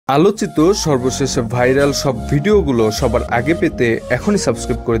আলোচিত সর্বশেষ ভাইরাল সব ভিডিওগুলো সবার আগে পেতে এখনই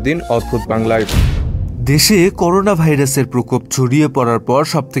সাবস্ক্রাইব করে দিন অদ্ভুত বাংলায়। দেশে করোনা ভাইরাসের প্রকোপ ছড়িয়ে পড়ার পর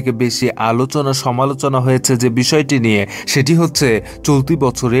সবথেকে বেশি আলোচনা সমালোচনা হয়েছে যে বিষয়টি নিয়ে, সেটি হচ্ছে চলতি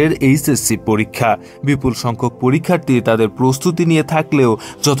বছরের এইচএসসি পরীক্ষা। বিপুল সংখ্যক পরীক্ষার্থী তাদের প্রস্তুতি নিয়ে থাকলেও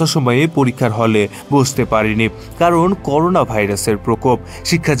যথাসময়ে পরীক্ষার হলে বসতে পারেনি, কারণ করোনা ভাইরাসের প্রকোপ।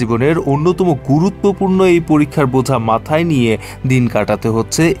 শিক্ষাজীবনের অন্যতম গুরুত্বপূর্ণ এই পরীক্ষার বোঝা মাথায় নিয়ে দিন কাটাতে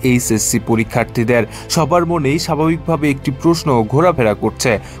হচ্ছে এইচএসসি পরীক্ষার্থীদের। সবার মনেই স্বাভাবিকভাবে একটি প্রশ্ন ঘোরাফেরা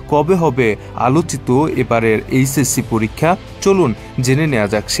করছে, কবে হবে আলোচিত এবারের এইচএসসি পরীক্ষা? চলুন জেনে নেওয়া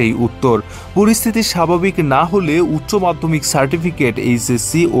যাক সেই উত্তর। পরিস্থিতি স্বাভাবিক না হলে উচ্চ মাধ্যমিক সার্টিফিকেট,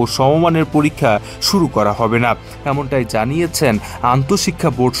 এইচএসসি ও সমমানের পরীক্ষা শুরু করা হবে না, এমনটাই জানিয়েছেন আন্তঃশিক্ষা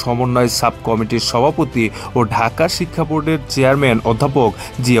বোর্ড সমন্বয় সাব কমিটির সভাপতি ও ঢাকা শিক্ষা বোর্ডের চেয়ারম্যান অধ্যাপক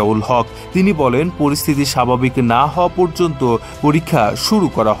জিয়াউল হক। তিনি বলেন, পরিস্থিতি স্বাভাবিক না হওয়া পর্যন্ত পরীক্ষা শুরু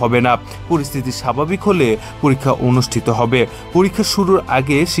করা হবে না। পরিস্থিতি স্বাভাবিক হলে পরীক্ষা অনুষ্ঠিত হবে। পরীক্ষা শুরুর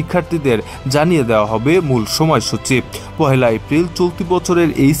আগে শিক্ষার্থীদের জানিয়ে দেওয়া হবে মূল সময়সূচি। 1 এপ্রিল চলতি বছরের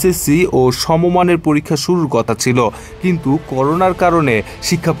এইচএসসি ও সমমানের পরীক্ষা শুরুর কথা ছিল, কিন্তু করোনার কারণে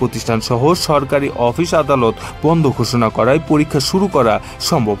শিক্ষা প্রতিষ্ঠান সহ সরকারি অফিস আদালত বন্ধ ঘোষণা করায় পরীক্ষা শুরু করা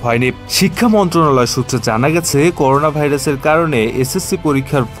সম্ভব হয়নি। শিক্ষা মন্ত্রণালয় সূত্রে জানা গেছে, করোনা ভাইরাসের কারণে এসএসসি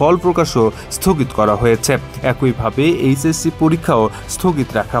পরীক্ষার ফল প্রকাশও স্থগিত করা হয়েছে। একইভাবে এইচএসসি পরীক্ষাও স্থগিত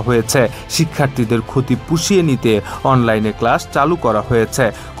রাখা হয়েছে। শিক্ষার্থীদের ক্ষতি পুষিয়ে নিতে অনলাইনে ক্লাস চালু করা হয়েছে।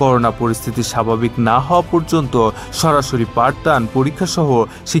 করোনা পরিস্থিতি স্বাভাবিক না হওয়া পর্যন্ত সরাসরি পাঠদান পরীক্ষা সহ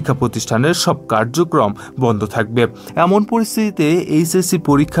শিক্ষা প্রতিষ্ঠানের সব কার্যক্রম বন্ধ থাকবে। এমন পরিস্থিতিতে এইচএসসি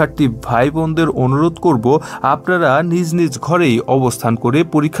পরীক্ষার্থী ভাই বোনদের অনুরোধ করব, আপনারা নিজ নিজ ঘরেই অবস্থান করে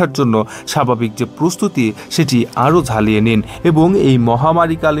পরীক্ষার জন্য স্বাভাবিক যে প্রস্তুতি সেটি আরও ঝালিয়ে নিন এবং এই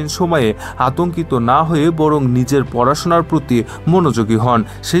মহামারীকালীন সময়ে আতঙ্কিত না হয়ে বরং নিজের পড়াশোনার প্রতি মনোযোগী হন।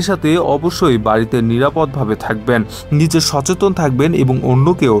 সেই সাথে অবশ্যই বাড়িতে নিরাপদভাবে থাকবেন, নিজে সচেতন থাকবেন এবং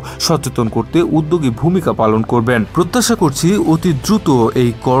অন্যকেও সচেতন করতে উদ্যোগী ভূমিকা পালন করবেন। প্রত্যাশা করছি অতি দ্রুত এই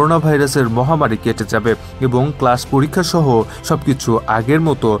করোনা ভাইরাসের মহামারী কেটে যাবে এবং ক্লাস পরীক্ষা সহ সবকিছু আগের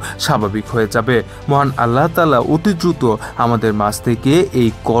মতো স্বাভাবিক হয়ে যাবে। মহান আল্লাহ তাআলা অতি দ্রুত আমাদের মাঝ থেকে এই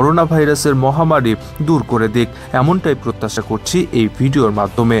করোনা ভাইরাসের মহামারী দূর করে দিক, এমনটাই প্রত্যাশা করছি এই ভিডিওর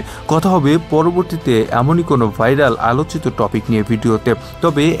মাধ্যমে। কথা হবে পরবর্তীতে এমনই কোনো ভাইরাল আলোচিত টপিক নিয়ে ভিডিওতে।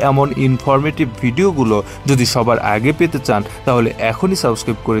 তবে এমন ইনফরমেটিভ ভিডিওগুলো যদি সবার আগে পেতে চান তাহলে এখনই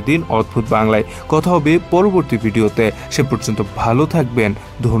সাবস্ক্রাইব করে দিন অদ্ভুত বাংলায়। কথা হবে পরবর্তী ভিডিওতে। সে পর্যন্ত ভালো থাকবেন,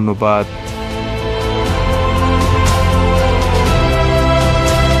 ধন্যবাদ।